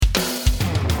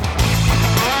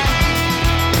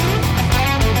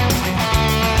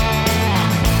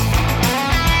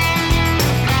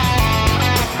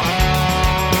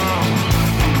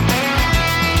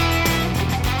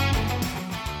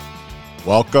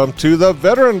Welcome to the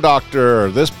Veteran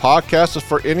Doctor. This podcast is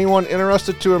for anyone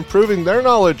interested to improving their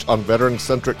knowledge on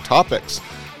veteran-centric topics.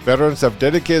 Veterans have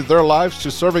dedicated their lives to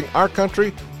serving our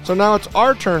country, so now it's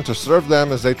our turn to serve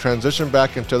them as they transition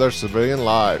back into their civilian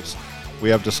lives. We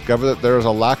have discovered that there is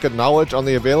a lack of knowledge on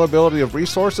the availability of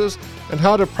resources and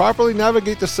how to properly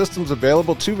navigate the systems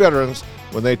available to veterans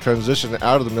when they transition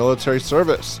out of the military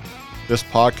service. This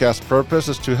podcast's purpose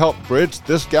is to help bridge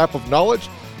this gap of knowledge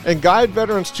and guide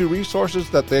veterans to resources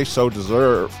that they so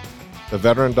deserve. The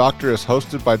Veteran Doctor is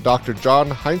hosted by Dr. John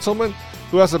Heinzelman,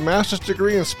 who has a master's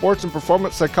degree in sports and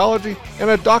performance psychology and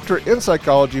a doctorate in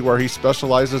psychology where he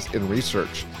specializes in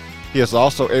research. He is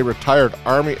also a retired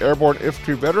Army Airborne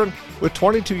Infantry veteran with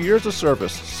 22 years of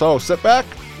service. So sit back,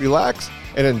 relax,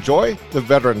 and enjoy the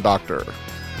Veteran Doctor.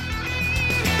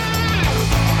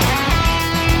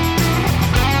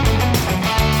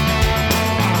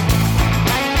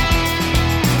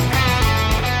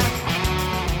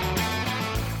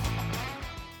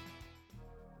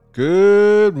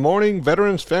 Good morning,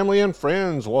 veterans, family, and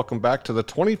friends. Welcome back to the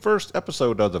 21st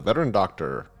episode of the Veteran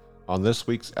Doctor. On this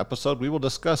week's episode, we will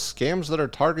discuss scams that are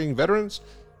targeting veterans.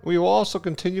 We will also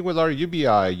continue with our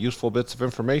UBI, useful bits of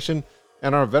information,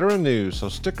 and our veteran news, so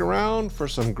stick around for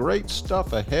some great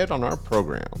stuff ahead on our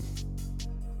program.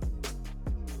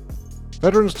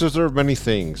 Veterans deserve many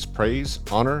things: praise,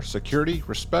 honor, security,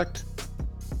 respect.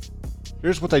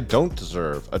 Here's what they don't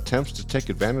deserve: attempts to take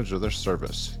advantage of their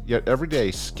service. Yet every day,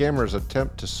 scammers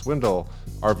attempt to swindle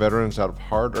our veterans out of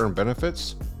hard-earned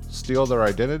benefits, steal their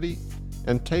identity,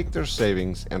 and take their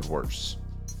savings, and worse.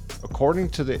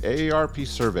 According to the AARP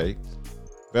survey,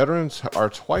 veterans are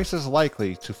twice as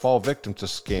likely to fall victim to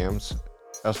scams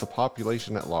as the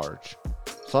population at large.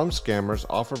 Some scammers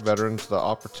offer veterans the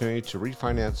opportunity to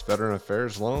refinance Veteran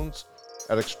Affairs loans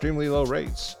at extremely low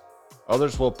rates.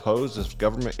 Others will pose as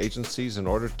government agencies in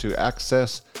order to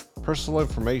access personal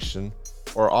information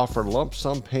or offer lump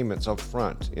sum payments up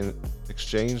front in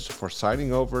exchange for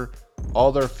signing over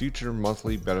all their future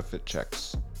monthly benefit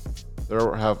checks.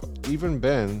 There have even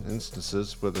been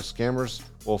instances where the scammers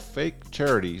will fake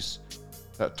charities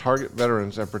that target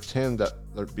veterans and pretend that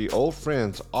there be old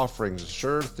friends offering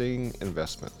sure thing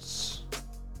investments.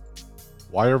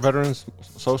 Why are veterans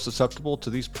so susceptible to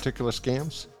these particular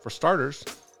scams? For starters,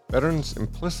 veterans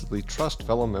implicitly trust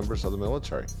fellow members of the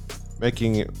military,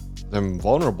 making them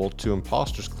vulnerable to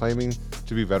imposters claiming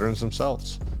to be veterans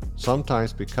themselves.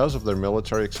 Sometimes, because of their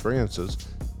military experiences,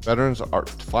 veterans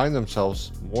find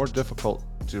themselves more difficult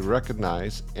to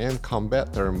recognize and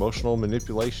combat their emotional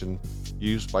manipulation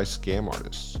used by scam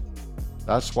artists.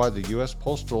 That's why the U.S.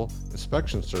 Postal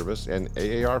Inspection Service and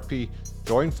AARP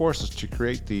joined forces to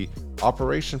create the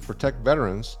Operation Protect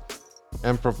Veterans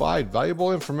and provide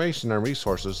valuable information and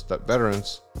resources that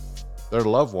veterans, their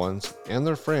loved ones, and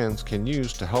their friends can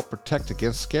use to help protect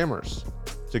against scammers.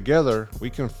 Together, we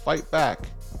can fight back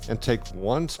and take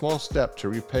one small step to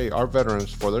repay our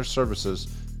veterans for their services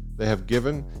they have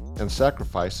given and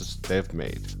sacrifices they have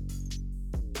made.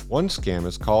 One scam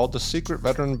is called the Secret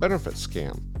Veteran Benefit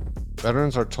Scam.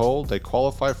 Veterans are told they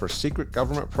qualify for secret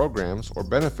government programs or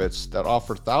benefits that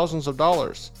offer thousands of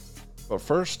dollars. But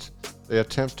first, they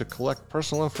attempt to collect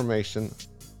personal information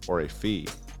for a fee.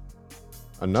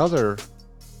 Another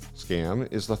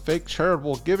scam is the fake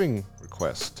charitable giving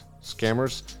request.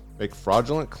 Scammers make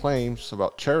fraudulent claims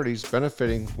about charities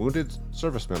benefiting wounded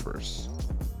service members.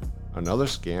 Another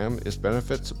scam is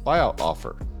benefits buyout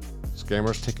offer.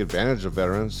 Scammers take advantage of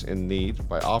veterans in need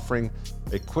by offering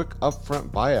a quick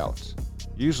upfront buyout,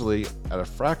 usually at a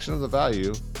fraction of the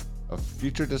value of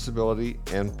future disability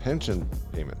and pension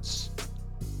payments.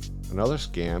 Another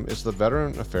scam is the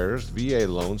Veteran Affairs VA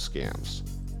loan scams.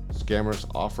 Scammers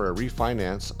offer a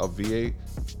refinance of VA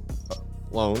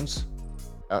loans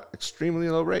at extremely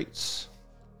low rates.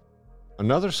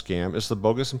 Another scam is the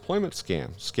bogus employment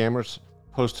scam. Scammers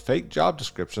post fake job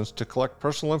descriptions to collect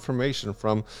personal information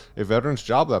from a veteran's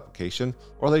job application,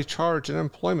 or they charge an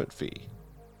employment fee.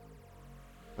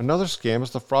 Another scam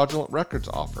is the fraudulent records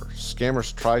offer.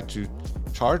 Scammers try to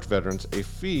charge veterans a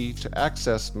fee to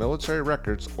access military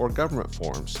records or government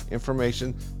forms,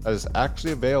 information that is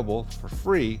actually available for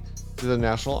free through the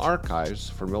National Archives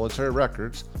for Military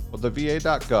Records or the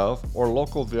VA.gov or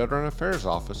local Veteran Affairs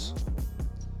office.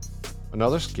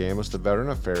 Another scam is the Veteran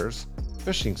Affairs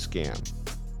phishing scam.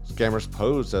 Scammers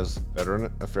pose as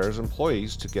Veteran Affairs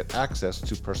employees to get access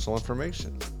to personal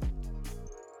information.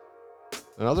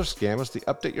 Another scam is the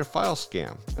Update Your File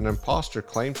scam. An imposter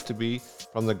claims to be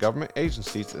from the government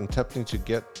agencies attempting to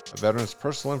get a veteran's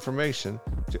personal information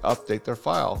to update their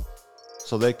file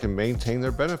so they can maintain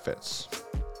their benefits.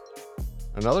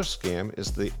 Another scam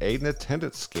is the aid and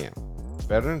attendance scam.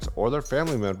 veterans or their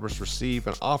family members receive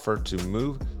an offer to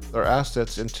move their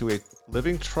assets into a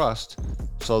living trust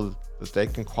so that they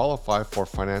can qualify for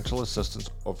financial assistance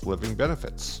of living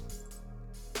benefits.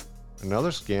 Another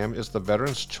scam is the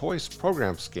Veterans Choice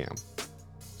Program scam.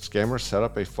 Scammers set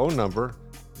up a phone number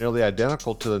nearly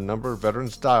identical to the number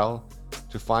veterans dial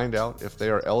to find out if they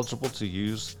are eligible to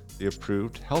use the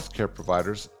approved healthcare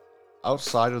providers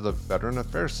outside of the Veteran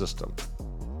Affairs system.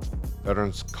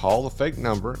 Veterans call the fake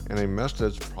number and a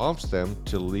message prompts them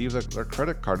to leave their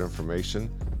credit card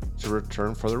information to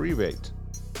return for the rebate,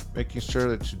 making sure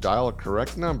that you dial a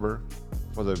correct number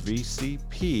for the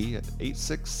VCP at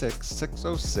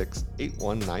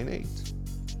 866-606-8198.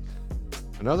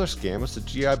 Another scam is the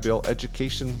GI Bill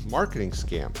education marketing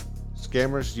scam.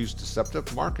 Scammers use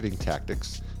deceptive marketing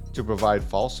tactics to provide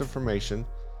false information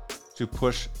to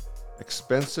push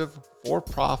expensive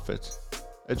for-profit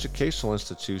educational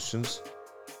institutions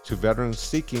to veterans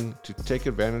seeking to take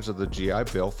advantage of the GI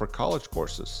Bill for college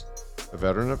courses. The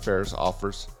Veteran Affairs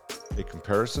offers a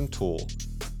comparison tool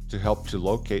to help to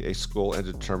locate a school and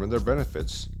determine their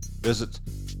benefits. Visit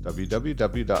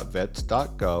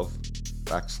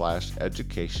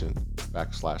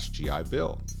www.vets.gov/education/GI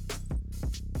Bill.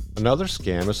 Another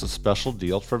scam is the special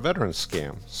deals for veterans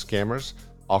scam. Scammers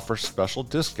offer special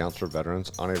discounts for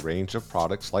veterans on a range of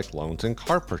products like loans and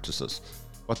car purchases,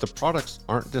 but the products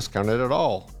aren't discounted at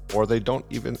all, or they don't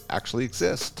even actually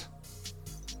exist.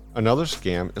 Another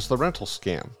scam is the rental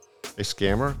scam. A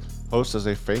scammer posts as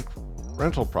a fake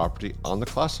rental property on the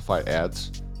classified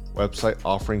ads website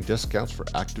offering discounts for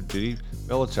active duty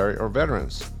military or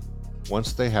veterans.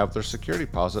 Once they have their security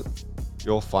deposit,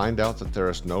 you'll find out that there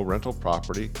is no rental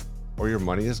property or your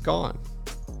money is gone.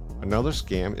 Another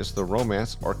scam is the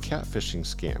romance or catfishing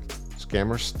scam.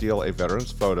 Scammers steal a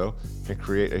veteran's photo and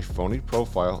create a phony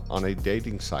profile on a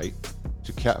dating site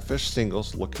to catfish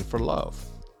singles looking for love.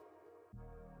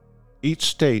 Each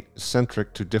state is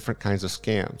centric to different kinds of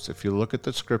scams. If you look at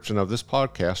the description of this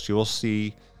podcast, you will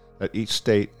see that each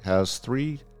state has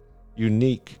 3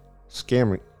 unique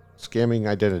scamming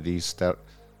identities that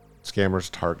scammers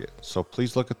target. So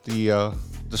please look at the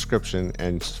description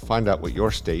and find out what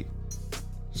your state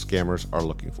scammers are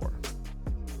looking for.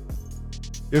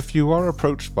 If you are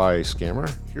approached by a scammer,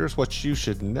 here's what you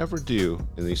should never do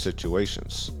in these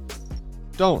situations.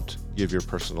 Don't give your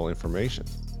personal information.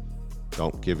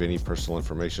 Don't give any personal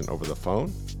information over the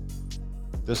phone.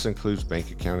 This includes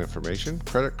bank account information,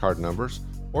 credit card numbers,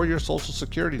 or your social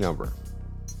security number.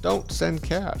 Don't send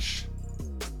cash.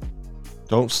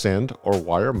 Don't send or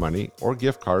wire money or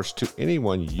gift cards to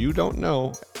anyone you don't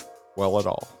know well at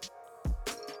all.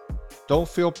 Don't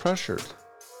feel pressured.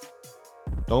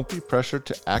 Don't be pressured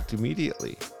to act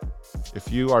immediately.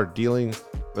 If you are dealing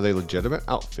with a legitimate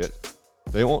outfit,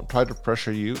 they won't try to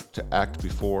pressure you to act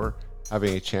before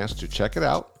having a chance to check it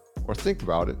out or think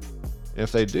about it. And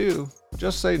if they do,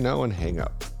 just say no and hang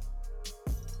up.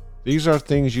 These are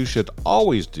things you should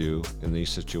always do in these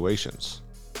situations.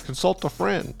 Consult a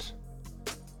friend.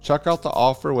 Check out the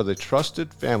offer with a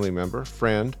trusted family member,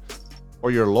 friend,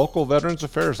 or your local Veterans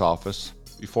Affairs office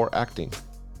before acting.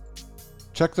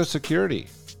 Check the security.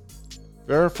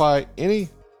 Verify any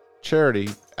charity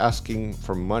asking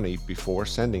for money before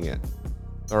sending it.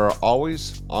 There are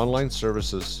always online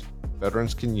services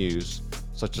veterans can use,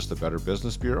 such as the Better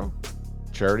Business Bureau,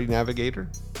 Charity Navigator,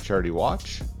 Charity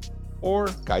Watch, or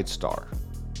GuideStar.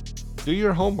 Do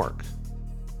your homework.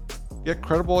 Get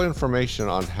credible information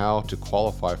on how to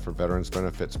qualify for veterans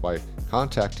benefits by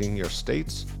contacting your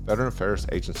state's Veteran Affairs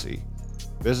agency.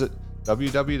 Visit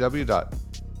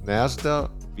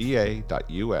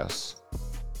www.nasdava.us.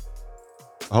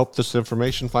 I hope this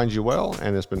information finds you well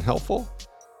and has been helpful.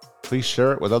 Please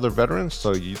share it with other veterans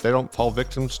so they don't fall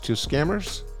victims to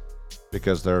scammers,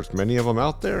 because there's many of them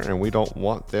out there and we don't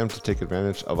want them to take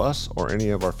advantage of us or any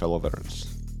of our fellow veterans.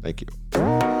 Thank you.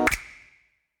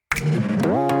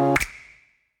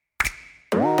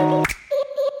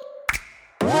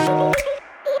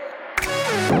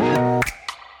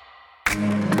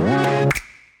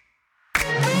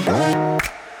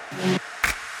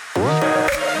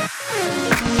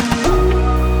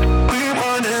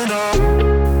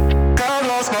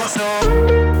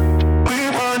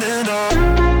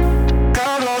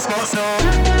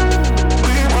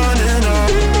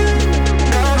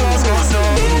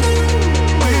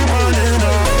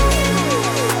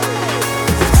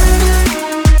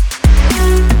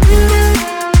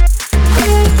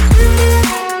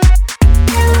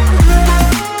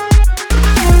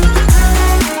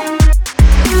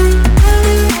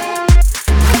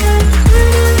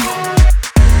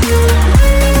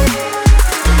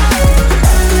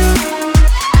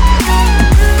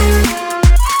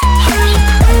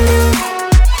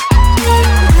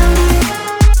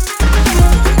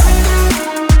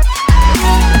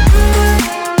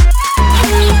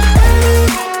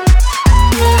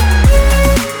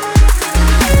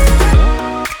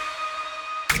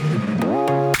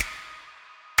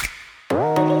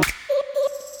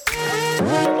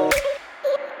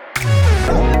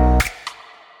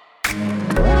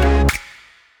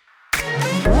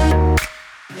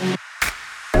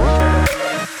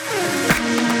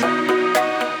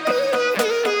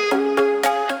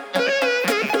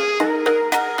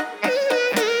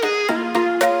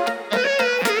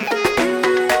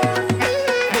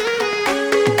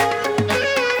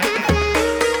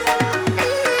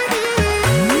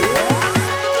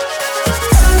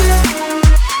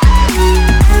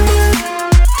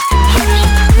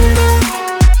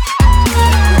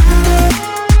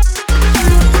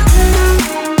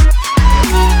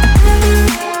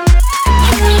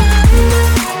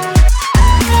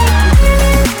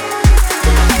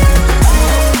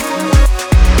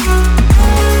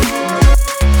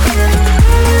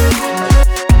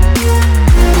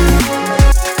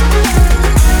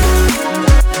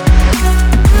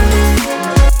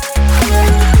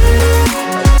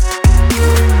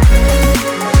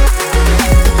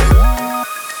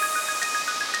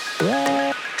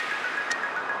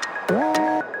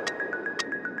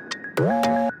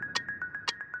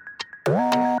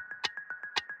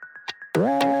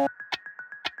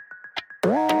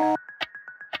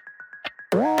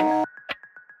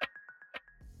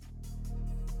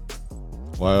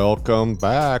 Welcome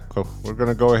back. We're going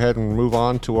to go ahead and move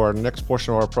on to our next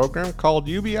portion of our program called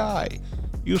UBI.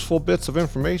 Useful bits of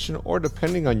information, or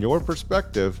depending on your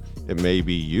perspective, it may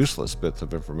be useless bits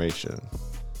of information.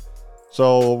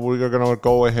 So we're going to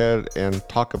go ahead and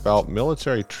talk about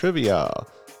military trivia,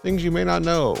 things you may not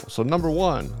know. So number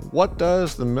 1, what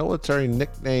does the military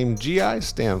nickname GI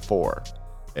stand for?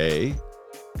 A,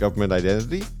 government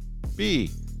identity.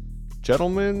 B,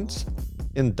 gentleman's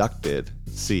inducted.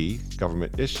 C,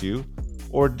 government issue.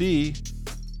 Or D,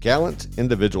 gallant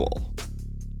individual.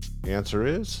 The answer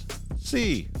is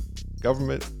C,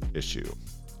 government issue.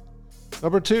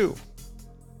 Number 2,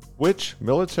 which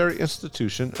military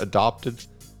institution adopted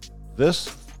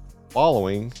this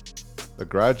following the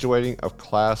graduating of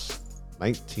class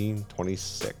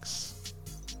 1926?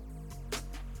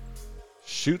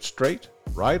 Shoot straight,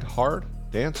 ride hard,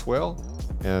 dance well,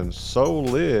 and so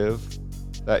live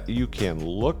that you can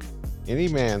look any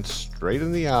man straight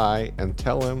in the eye and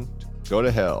tell him to go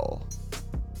to hell.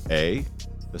 A,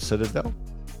 the Citadel.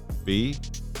 B,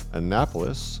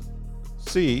 Annapolis.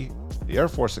 C, the Air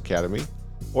Force Academy.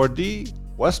 Or D,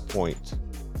 West Point.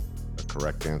 The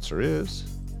correct answer is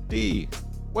D,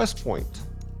 West Point.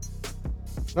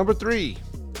 Number 3,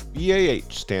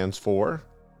 BAH stands for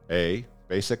A,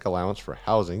 Basic Allowance for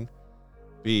Housing.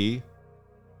 B,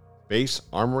 Base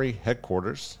Armory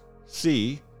Headquarters.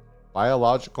 C,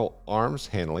 Biological Arms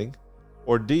Handling.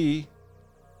 Or D,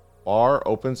 bar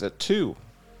opens at 2.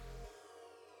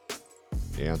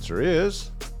 The answer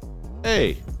is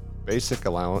A, Basic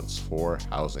Allowance for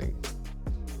Housing.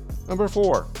 Number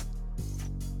 4,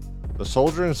 the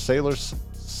Soldier and Sailors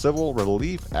Civil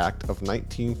Relief Act of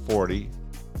 1940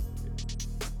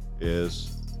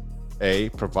 is A,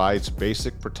 provides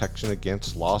basic protection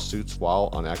against lawsuits while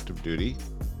on active duty.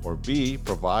 Or B,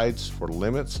 provides for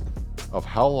limits of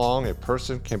how long a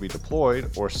person can be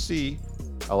deployed. Or C,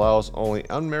 allows only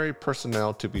unmarried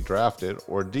personnel to be drafted.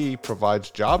 Or D, provides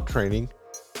job training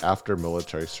after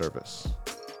military service.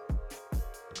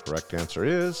 The correct answer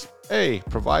is A,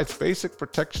 provides basic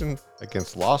protection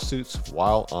against lawsuits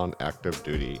while on active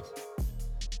duty.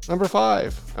 Number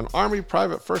 5, an Army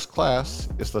Private First Class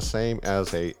is the same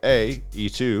as A,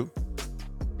 E2,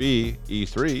 B,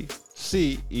 E3,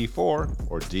 C, E4,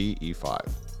 or D, E5.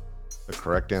 The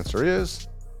correct answer is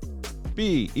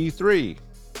B, E3.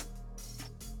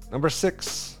 Number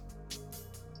 6,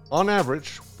 on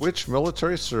average, which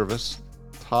military service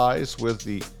ties with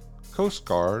the Coast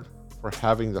Guard for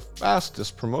having the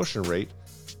fastest promotion rate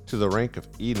to the rank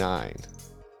of E9?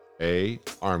 A,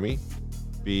 Army.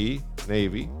 B,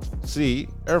 Navy. C,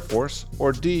 Air Force.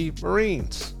 Or D,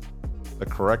 Marines. The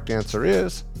correct answer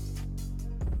is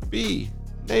B,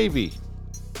 Navy.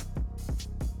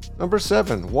 Number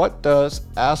 7, what does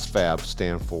ASVAB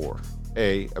stand for?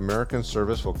 A, American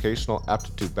Service Vocational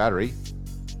Aptitude Battery.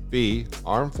 B,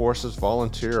 Armed Forces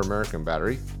Volunteer American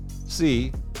Battery.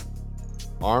 C,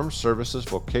 Armed Services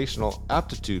Vocational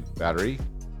Aptitude Battery.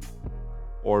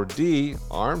 Or D,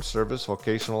 Armed Service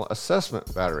Vocational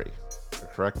Assessment Battery. The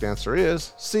correct answer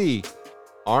is C,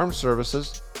 Armed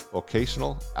Services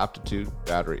Vocational Aptitude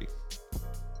Battery.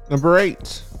 Number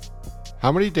 8,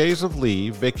 how many days of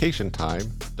leave vacation time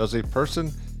does a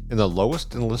person in the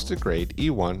lowest enlisted grade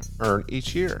E1 earn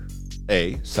each year?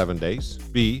 A, 7 days.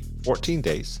 B, 14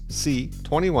 days. C,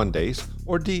 21 days.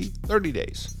 Or D, 30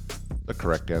 days. The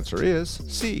correct answer is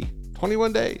C,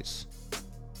 21 days.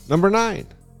 Number 9,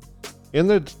 in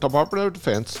the Department of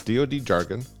Defense DoD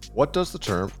jargon, what does the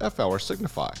term F-hour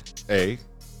signify? A,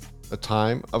 the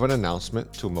time of an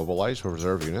announcement to mobilize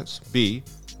reserve units. B,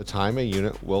 the time a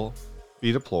unit will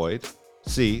be deployed.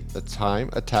 C, the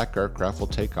time attack aircraft will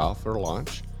take off or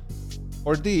launch.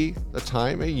 Or D, the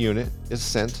time a unit is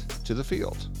sent to the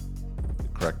field.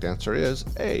 The correct answer is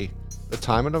A, the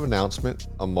time of announcement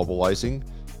of mobilizing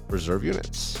reserve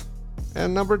units.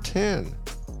 And number 10,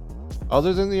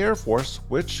 other than the Air Force,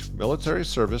 which military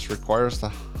service requires the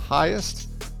highest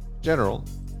general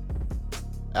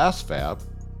ASVAB,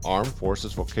 Armed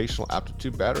Forces Vocational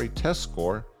Aptitude Battery test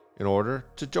score in order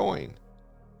to join?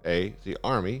 A, the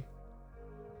Army.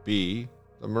 B,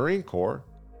 the Marine Corps.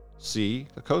 C,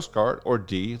 the Coast Guard. Or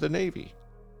D, the Navy.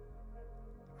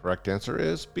 Correct answer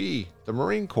is B, the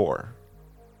Marine Corps.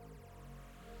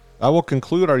 That will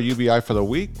conclude our UBI for the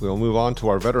week. We'll move on to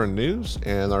our veteran news,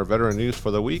 and our veteran news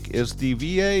for the week is the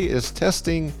VA is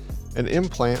testing an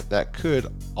implant that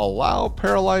could allow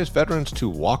paralyzed veterans to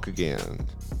walk again.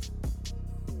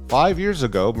 5 years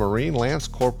ago, Marine Lance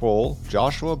Corporal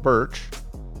Joshua Birch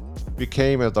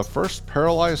became the first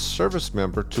paralyzed service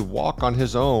member to walk on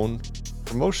his own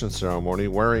promotion ceremony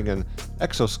wearing an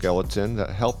exoskeleton that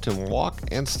helped him walk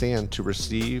and stand to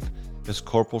receive his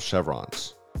corporal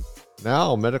chevrons.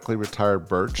 Now medically retired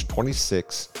Birch,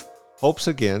 26, hopes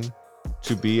again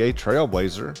to be a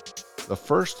trailblazer, the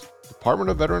first Department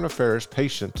of Veteran Affairs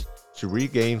patient to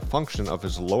regain function of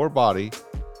his lower body,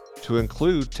 to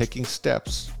include taking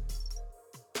steps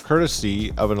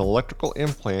courtesy of an electrical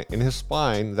implant in his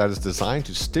spine that is designed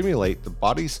to stimulate the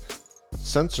body's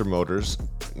sensor motors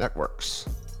networks.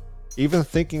 Even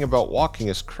thinking about walking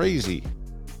is crazy.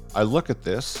 I look at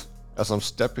this as a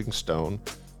stepping stone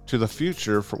to the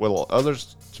future for will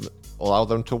others to allow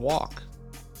them to walk.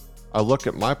 I look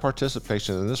at my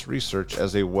participation in this research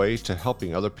as a way to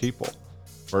helping other people,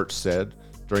 Birch said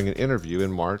during an interview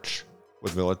in March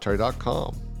with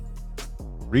Military.com.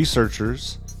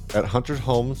 Researchers at Hunter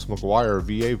Holmes McGuire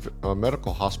VA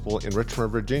Medical Hospital in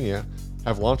Richmond, Virginia,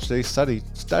 have launched a study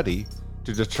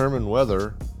to determine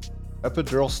whether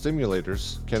epidural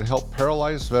stimulators can help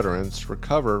paralyzed veterans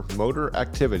recover motor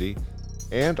activity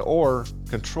and/or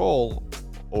control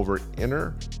over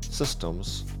inner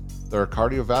systems, their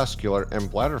cardiovascular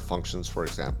and bladder functions, for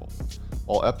example.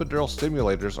 While epidural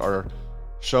stimulators are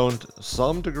shown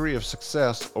some degree of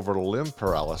success over limb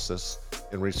paralysis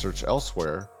in research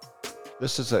elsewhere,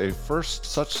 this is a first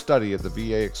such study at the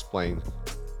VA, explained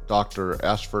Dr.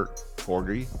 Ashfort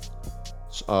Gorgie,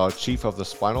 chief of the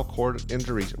spinal cord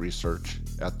injury research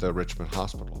at the Richmond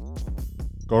Hospital.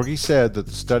 Gorgie said that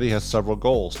the study has several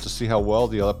goals: to see how well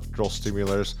the epidural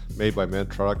stimulators made by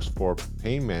Medtronic for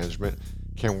pain management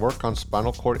can work on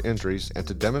spinal cord injuries, and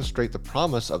to demonstrate the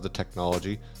promise of the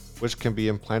technology, which can be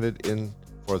implanted in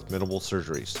for minimal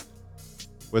surgeries.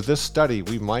 With this study,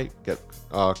 we might get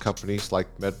companies like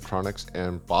Medtronic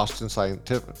and Boston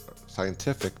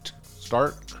Scientific to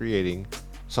start creating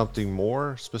something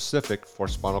more specific for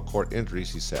spinal cord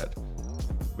injuries, he said.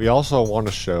 We also want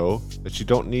to show that you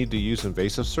don't need to use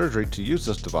invasive surgery to use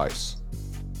this device.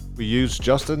 We use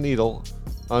just a needle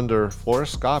under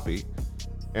fluoroscopy,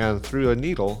 and through a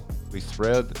needle, we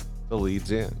thread the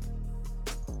leads in.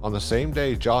 On the same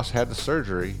day Josh had the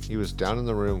surgery, he was down in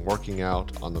the room working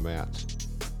out on the mat.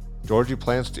 Gorgie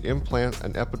plans to implant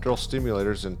an epidural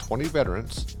stimulators in 20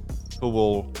 veterans who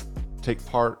will take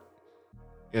part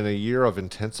in a year of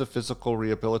intensive physical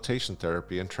rehabilitation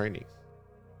therapy and training.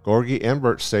 Gorgie and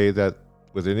Birch say that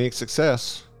with any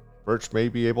success, Birch may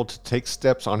be able to take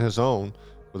steps on his own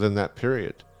within that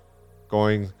period,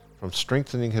 going from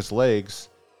strengthening his legs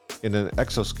in an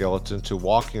exoskeleton to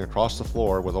walking across the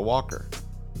floor with a walker.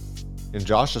 In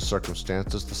Josh's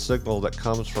circumstances, the signal that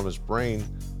comes from his brain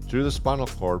through the spinal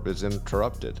cord is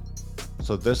interrupted,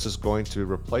 so this is going to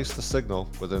replace the signal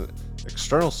with an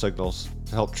external signals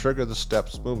to help trigger the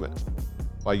steps movement.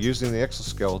 By using the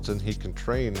exoskeleton, he can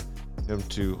train him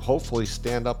to hopefully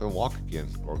stand up and walk again,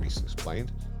 Gorgie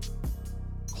explained.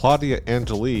 Claudia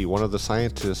Angeli, one of the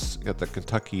scientists at the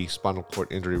Kentucky Spinal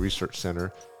Cord Injury Research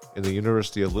Center in the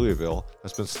University of Louisville,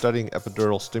 has been studying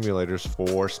epidural stimulators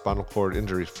for spinal cord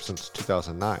injuries since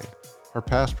 2009. Her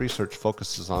past research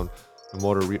focuses on the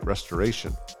motor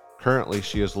restoration. Currently,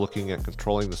 she is looking at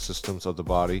controlling the systems of the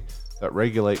body that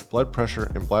regulate blood pressure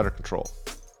and bladder control.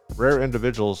 Rare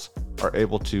individuals are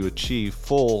able to achieve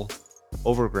full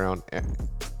overground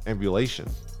ambulation,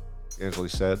 Angeli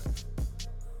said,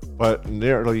 but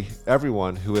nearly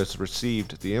everyone who has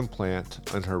received the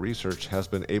implant in her research has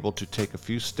been able to take a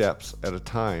few steps at a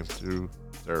time through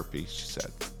therapy, she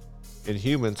said. In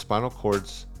humans, spinal cord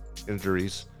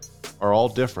injuries are all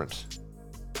different,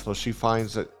 so she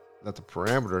finds that the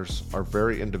parameters are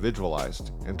very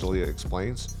individualized. Angelia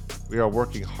explains, we are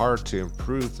working hard to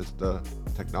improve the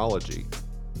technology.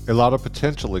 A lot of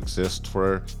potential exists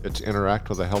for it to interact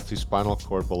with a healthy spinal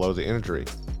cord below the injury.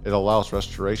 It allows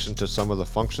restoration to some of the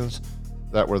functions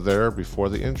that were there before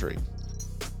the injury.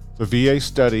 The VA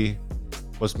study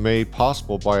was made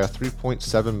possible by a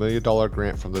 $3.7 million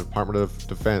grant from the Department of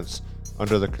Defense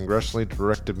under the Congressionally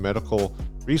Directed Medical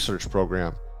Research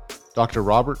Program. Dr.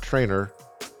 Robert Traynor,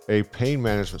 a pain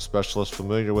management specialist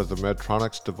familiar with the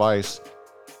Medtronic device,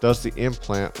 does the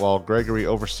implant, while Gregory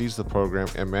oversees the program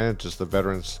and manages the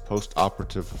veteran's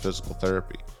post-operative physical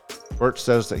therapy. Birch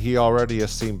says that he already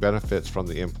has seen benefits from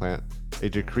the implant, a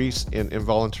decrease in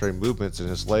involuntary movements in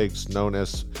his legs known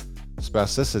as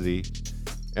spasticity,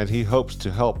 and he hopes to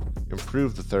help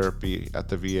improve the therapy at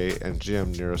the VA and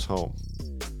gym near his home.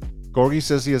 Gorgie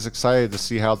says he is excited to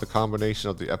see how the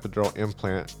combination of the epidural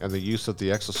implant and the use of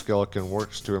the exoskeleton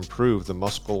works to improve the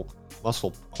muscle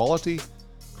quality,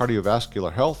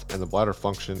 cardiovascular health, and the bladder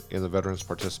function in the veterans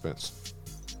participants.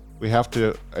 We have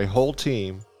a whole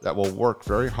team that will work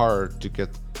very hard to get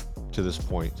to this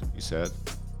point, he said.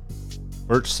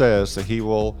 Birch says that he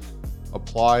will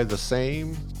apply the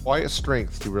same quiet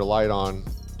strength he relied on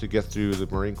to get through the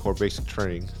Marine Corps basic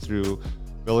training, through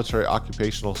military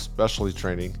occupational specialty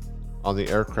training on the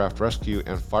aircraft rescue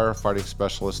and firefighting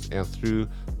specialist, and through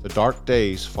the dark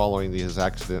days following his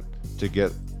accident to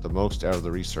get the most out of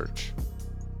the research.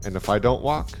 And if I don't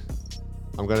walk,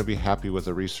 I'm going to be happy with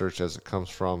the research as it comes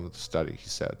from the study, he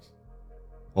said.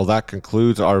 Well, that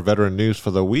concludes our veteran news for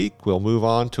the week. We'll move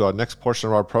on to our next portion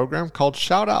of our program called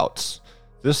Shoutouts.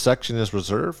 This section is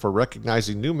reserved for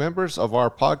recognizing new members of our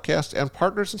podcast and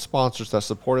partners and sponsors that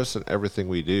support us in everything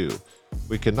we do.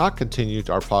 We cannot continue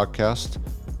our podcast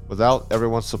without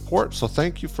everyone's support, so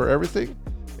thank you for everything.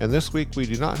 And this week we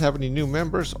do not have any new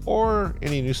members or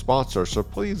any new sponsors, so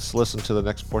please listen to the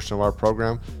next portion of our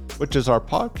program, which is our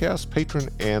podcast, patron,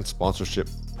 and sponsorship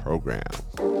program.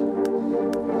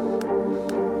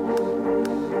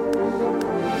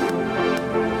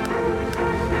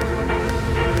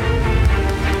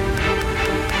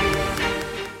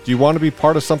 Do you want to be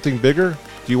part of something bigger?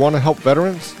 Do you want to help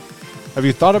veterans? Have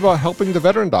you thought about helping the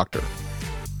Veteran Doctor?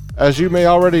 As you may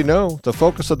already know, the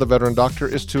focus of the Veteran Doctor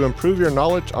is to improve your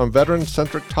knowledge on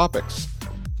veteran-centric topics.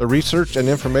 The research and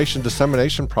information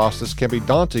dissemination process can be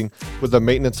daunting with the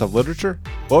maintenance of literature,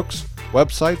 books,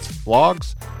 websites,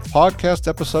 blogs, podcast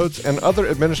episodes, and other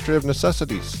administrative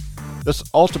necessities. This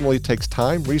ultimately takes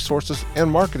time, resources, and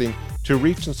marketing to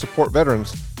reach and support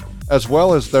veterans, as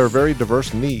well as their very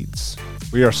diverse needs.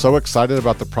 We are so excited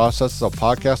about the process of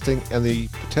podcasting and the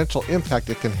potential impact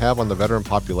it can have on the veteran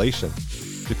population.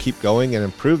 To keep going and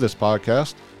improve this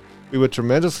podcast, we would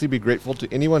tremendously be grateful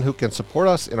to anyone who can support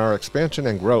us in our expansion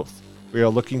and growth. We are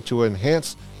looking to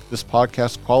enhance this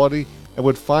podcast quality and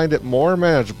would find it more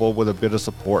manageable with a bit of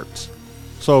support.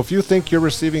 So if you think you're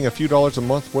receiving a few dollars a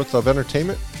month worth of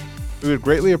entertainment, we would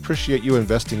greatly appreciate you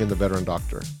investing in the Veteran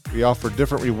Doctor. We offer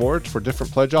different rewards for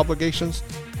different pledge obligations,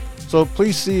 so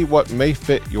please see what may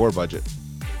fit your budget.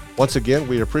 Once again,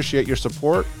 we appreciate your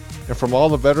support, and from all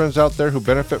the veterans out there who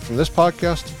benefit from this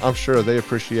podcast, I'm sure they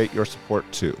appreciate your support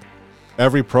too.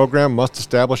 Every program must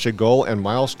establish a goal and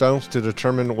milestones to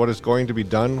determine what is going to be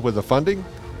done with the funding.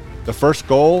 The first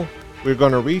goal we're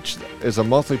going to reach is a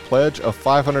monthly pledge of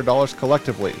 $500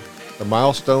 collectively. The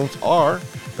milestones are,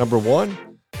 number 1,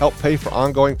 help pay for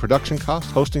ongoing production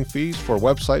costs, hosting fees for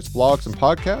websites, blogs, and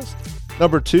podcasts.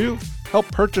 Number 2, help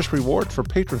purchase rewards for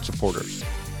patron supporters.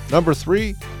 Number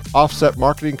 3, offset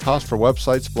marketing costs for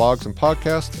websites, blogs, and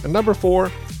podcasts. And number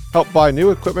 4, help buy new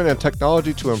equipment and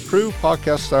technology to improve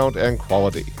podcast sound and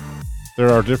quality. There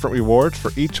are different rewards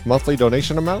for each monthly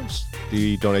donation amounts.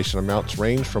 The donation amounts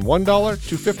range from $1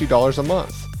 to $50 a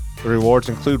month. The rewards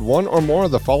include one or more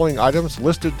of the following items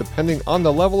listed depending on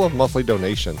the level of monthly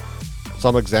donation.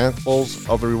 Some examples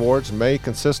of the rewards may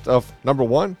consist of, number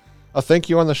 1, a thank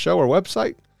you on the show or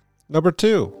website. Number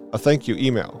 2, a thank you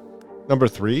email. Number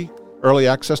 3, early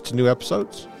access to new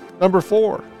episodes. Number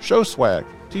 4, show swag,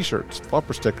 t-shirts,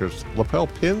 bumper stickers, lapel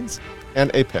pins,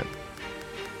 and a pen.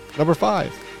 Number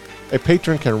 5, a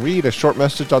patron can read a short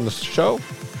message on the show.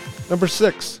 Number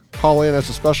 6, call in as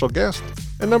a special guest.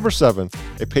 And number 7,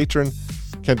 a patron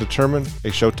can determine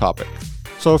a show topic.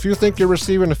 So if you think you're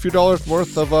receiving a few dollars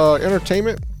worth of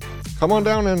entertainment, come on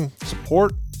down and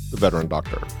support the Veteran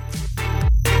Doctor.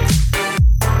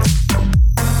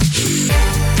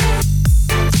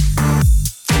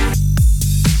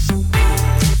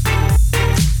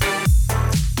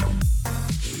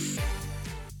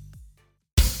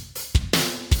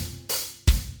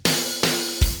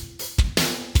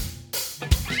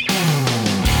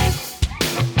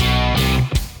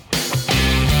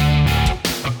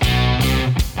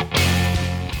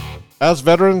 As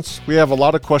veterans, we have a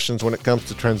lot of questions when it comes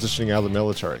to transitioning out of the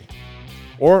military.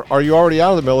 Or are you already out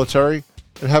of the military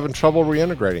and having trouble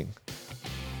reintegrating?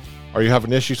 Are you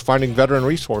having issues finding veteran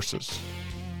resources?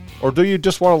 Or do you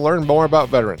just want to learn more about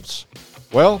veterans?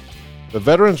 Well, the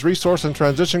Veterans Resource and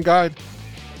Transition Guide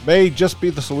may just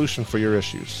be the solution for your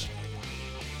issues.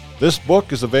 This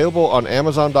book is available on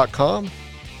Amazon.com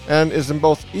and is in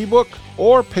both ebook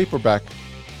or paperback.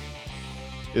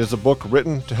 It is a book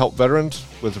written to help veterans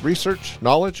with research,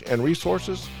 knowledge, and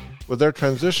resources with their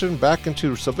transition back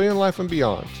into civilian life and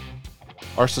beyond.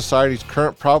 Our society's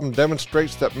current problem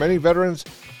demonstrates that many veterans,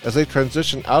 as they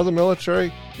transition out of the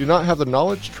military, do not have the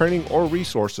knowledge, training, or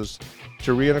resources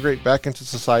to reintegrate back into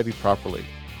society properly.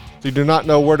 They do not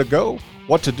know where to go,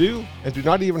 what to do, and do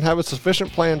not even have a sufficient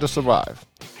plan to survive.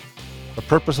 The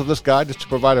purpose of this guide is to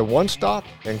provide a one-stop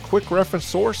and quick reference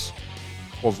source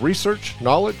of research,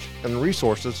 knowledge, and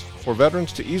resources for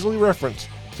veterans to easily reference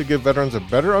to give veterans a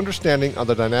better understanding of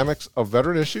the dynamics of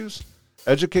veteran issues,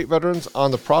 educate veterans on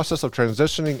the process of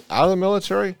transitioning out of the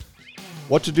military,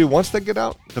 what to do once they get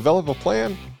out, develop a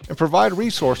plan, and provide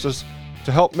resources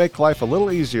to help make life a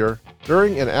little easier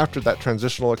during and after that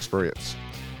transitional experience.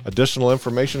 Additional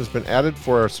information has been added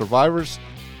for our survivors'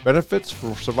 benefits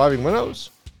for surviving widows,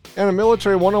 and a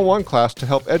Military 101 class to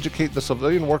help educate the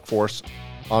civilian workforce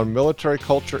on military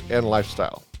culture and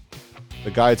lifestyle.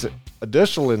 The guide's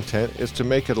additional intent is to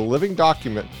make it a living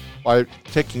document by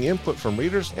taking input from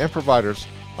readers and providers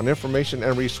on information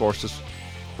and resources,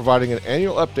 providing an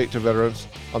annual update to veterans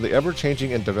on the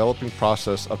ever-changing and developing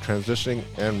process of transitioning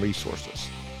and resources.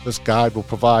 This guide will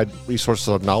provide resources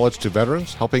of knowledge to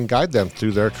veterans, helping guide them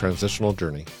through their transitional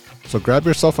journey. So grab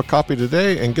yourself a copy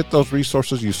today and get those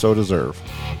resources you so deserve.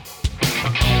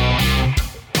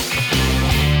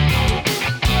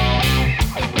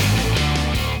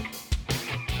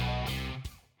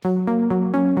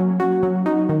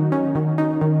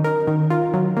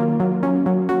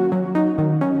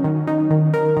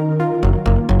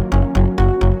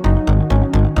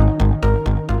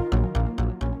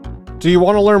 Do you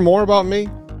want to learn more about me?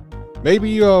 Maybe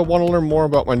you want to learn more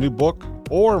about my new book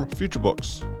or future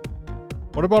books.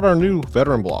 What about our new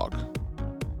veteran blog? Do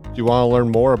you want to learn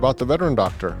more about the Veteran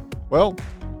Doctor? Well,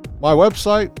 my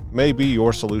website may be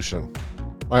your solution.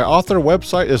 My author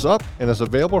website is up and is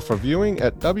available for viewing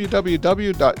at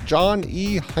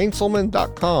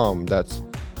www.johneheinzelman.com. That's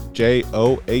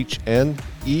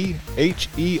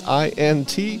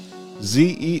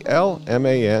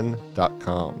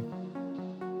JOHNEHEINTZELMAN.com.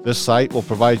 This site will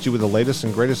provide you with the latest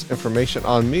and greatest information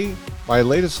on me, my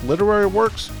latest literary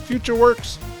works, future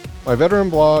works, my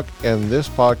veteran blog, and this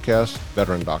podcast,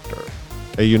 Veteran Doctor.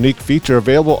 A unique feature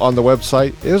available on the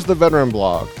website is the Veteran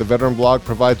Blog. The Veteran Blog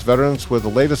provides veterans with the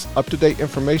latest up-to-date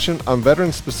information on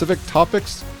veteran-specific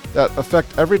topics that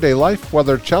affect everyday life,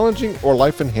 whether challenging or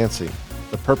life-enhancing.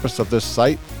 The purpose of this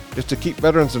site is to keep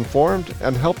veterans informed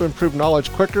and help improve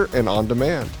knowledge quicker and on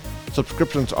demand.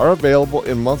 Subscriptions are available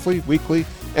in monthly, weekly,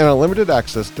 and unlimited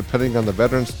access depending on the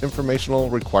veteran's informational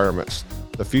requirements.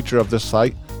 The future of this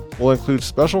site will include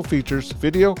special features,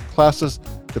 video, classes,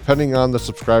 depending on the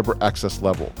subscriber access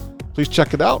level. Please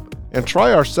check it out and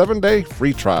try our 7-day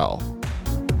free trial.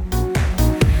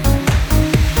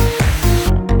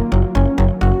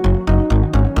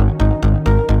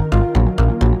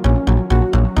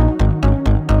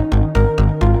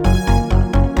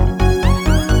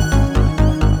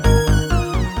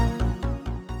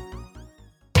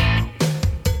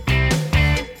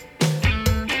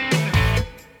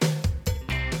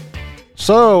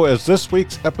 So, as this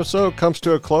week's episode comes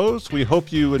to a close, we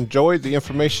hope you enjoyed the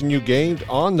information you gained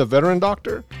on the Veteran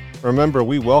Doctor. Remember,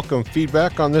 we welcome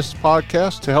feedback on this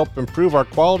podcast to help improve our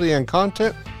quality and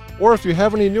content, or if you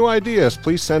have any new ideas,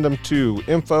 please send them to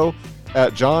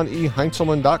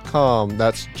info@johneheinzelman.com.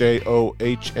 That's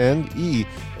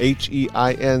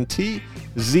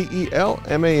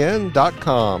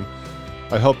JOHNEHEINTZELMAN.com.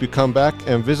 I hope you come back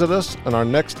and visit us on our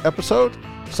next episode.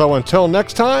 So until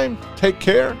next time, take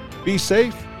care, be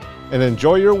safe, and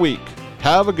enjoy your week.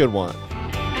 Have a good one.